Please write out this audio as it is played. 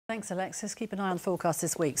Thanks, Alexis. Keep an eye on the forecast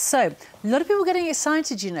this week. So, a lot of people are getting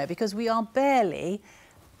excited, you know, because we are barely,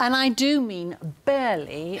 and I do mean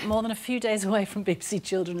barely, more than a few days away from BBC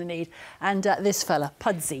Children in Need and this fella,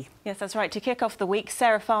 Pudsey. Yes, that's right. To kick off the week,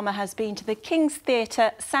 Sarah Farmer has been to the King's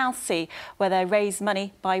Theatre, Southsea, where they raise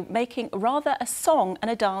money by making rather a song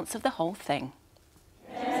and a dance of the whole thing.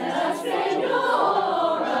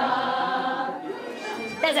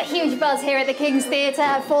 There's a huge buzz here at the King's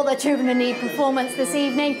Theatre for the Children in Need performance this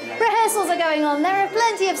evening. Rehearsals are going on, there are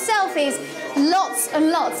plenty of selfies, lots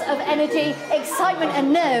and lots of energy, excitement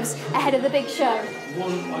and nerves ahead of the big show. At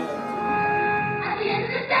the end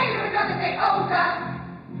of the day, you're another day older.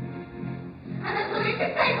 And that's all you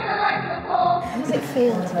can say for the life of the poor. How does it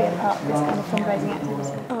feel to be a part of this kind of fundraising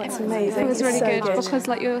activity? Oh, it's amazing. It was really good because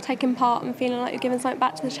you're taking part and feeling like you're giving something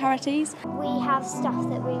back to the charities. We have stuff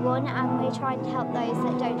that we want and we're trying to help those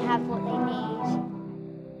that don't have what they need.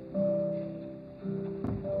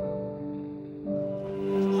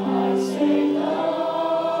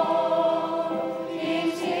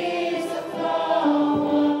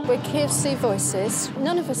 We're KFC Voices.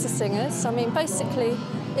 None of us are singers. I mean, basically,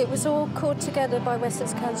 it was all called together by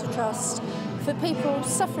Wessex Cancer Trust for people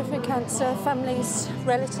suffering from cancer, families,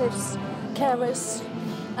 relatives, carers,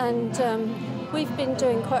 and we've been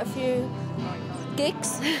doing quite a few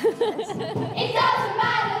gigs. It doesn't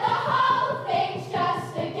matter, the whole thing's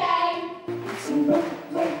just a game. It's a long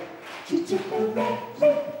way,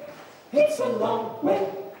 it's a long way.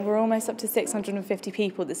 We're almost up to 650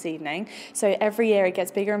 people this evening, so every year it gets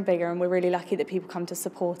bigger and bigger, and we're really lucky that people come to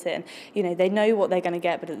support it. And, you know, they know what they're going to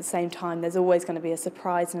get, but at the same time there's always going to be a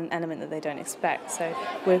surprise and an element that they don't expect, so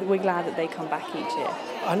we're glad that they come back each year.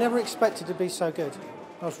 I never expected to be so good.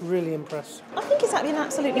 I was really impressed. I think it's been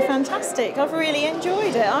absolutely fantastic. I've really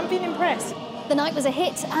enjoyed it. I've been impressed. The night was a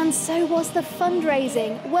hit and so was the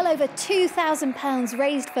fundraising. Well over £2,000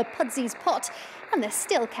 raised for Pudsey's pot, and they're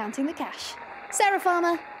still counting the cash. Sarah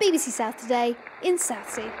Farmer, BBC South Today in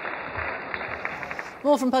Southsea.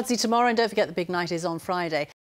 More from Pudsey tomorrow, and don't forget the big night is on Friday.